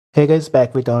Hey guys,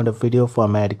 back with another video for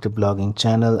my addictive blogging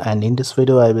channel, and in this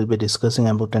video I will be discussing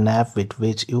about an app with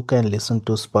which you can listen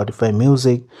to Spotify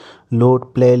music,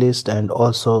 load playlist, and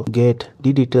also get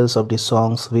the details of the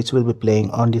songs which will be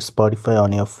playing on the Spotify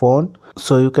on your phone.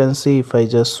 So you can see if I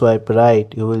just swipe right,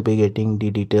 you will be getting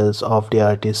the details of the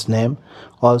artist name,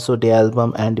 also the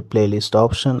album and the playlist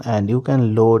option, and you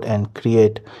can load and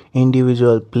create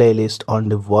individual playlist on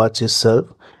the watch itself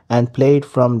and play it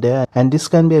from there. And this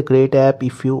can be a great app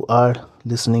if you are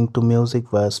listening to music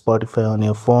via Spotify on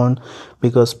your phone,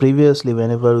 because previously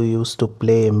whenever we used to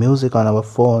play music on our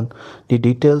phone, the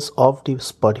details of the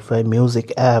Spotify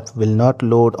music app will not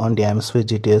load on the Amazfit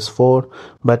GTS 4,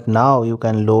 but now you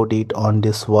can load it on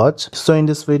this watch. So in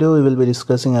this video we will be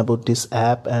discussing about this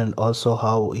app and also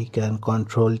how we can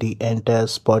control the entire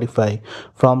Spotify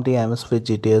from the Amazfit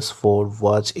GTS 4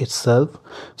 watch itself.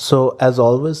 So as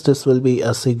always, this will be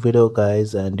a sick video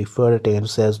guys, and if you are at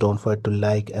says, don't forget to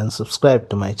like and subscribe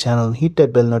to my channel, hit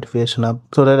that bell notification up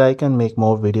so that I can make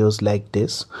more videos like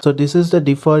this. So this is the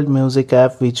default music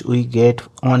app which we get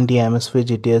on the Amazfit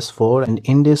GTS 4, and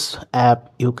in this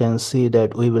app you can see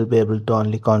that we will be able to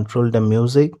only control the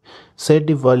music, set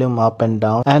the volume up and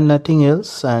down, and nothing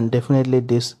else. And definitely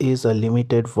this is a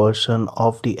limited version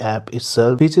of the app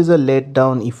itself, which is a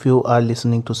letdown if you are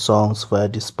listening to songs via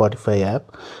the Spotify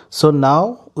app. So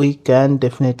now we can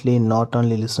definitely not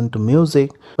only listen to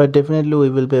music, but definitely we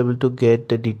will be able to get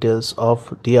the details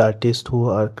of the artists who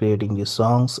are creating the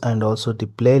songs and also the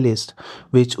playlist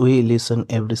which we listen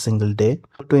every single day.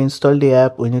 To install the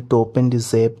app, we need to open the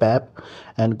Zap app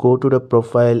and go to the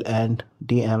profile and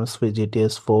the Amazfit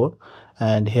GTS 4,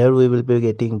 and here we will be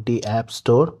getting the app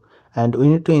store, and we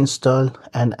need to install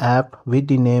an app with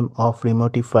the name of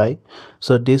Remotify.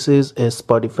 So this is a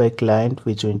Spotify client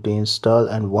which we need to install,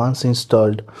 and once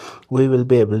installed we will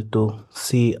be able to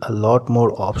see a lot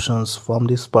more options from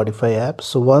the Spotify app.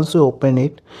 So once you open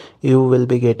it, you will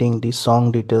be getting the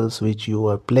song details which you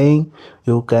are playing.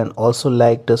 You can also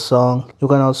like the song, you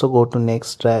can also go to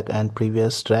next track and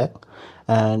previous track,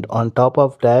 and on top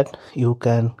of that you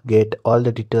can get all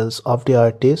the details of the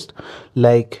artist.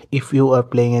 Like if you are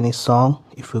playing any song,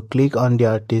 if you click on the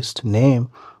artist name,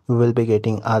 you will be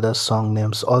getting other song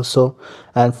names also,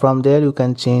 and from there you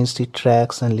can change the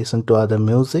tracks and listen to other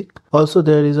music. Also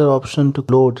there is an option to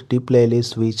load the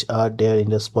playlist which are there in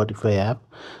the Spotify app.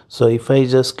 So if I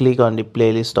just click on the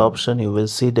playlist option, you will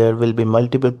see there will be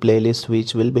multiple playlists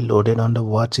which will be loaded on the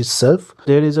watch itself.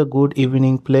 There is a good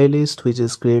evening playlist which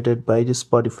is created by the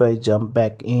Spotify Jump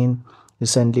Back In,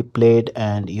 recently played,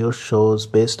 and your shows,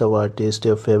 best of artist,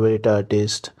 your favorite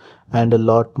artist, and a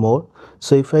lot more.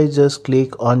 So if I just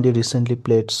click on the recently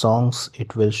played songs,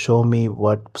 it will show me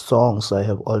what songs I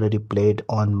have already played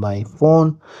on my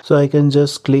phone. So I can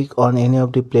just click on any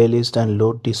of the playlist and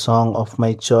load the song of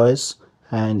my choice,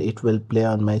 and it will play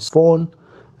on my phone.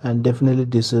 And definitely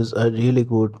this is a really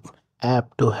good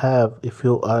app to have if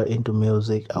you are into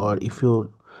music, or if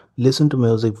you listen to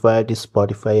music via the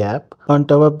Spotify app. On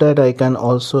top of that, I can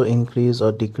also increase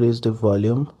or decrease the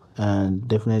volume, and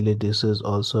definitely this is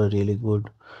also a really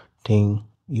good thing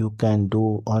you can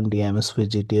do on the Amazfit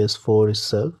GTS 4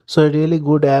 itself. So a really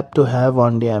good app to have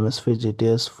on the Amazfit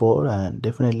GTS 4, and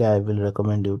definitely I will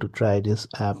recommend you to try this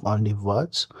app on the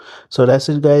watch. So that's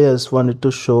it guys, I just wanted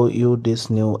to show you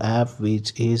this new app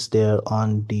which is there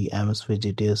on the Amazfit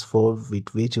GTS 4,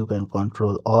 with which you can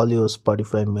control all your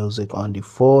Spotify music on the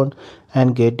phone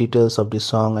and get details of the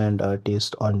song and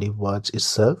artist on the watch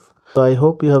itself. So I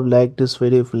hope you have liked this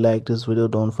video. If you like this video,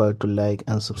 don't forget to like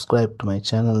and subscribe to my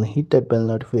channel. Hit that bell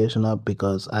notification up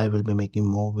because I will be making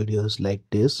more videos like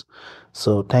this.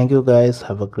 So thank you guys.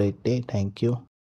 Have a great day. Thank you.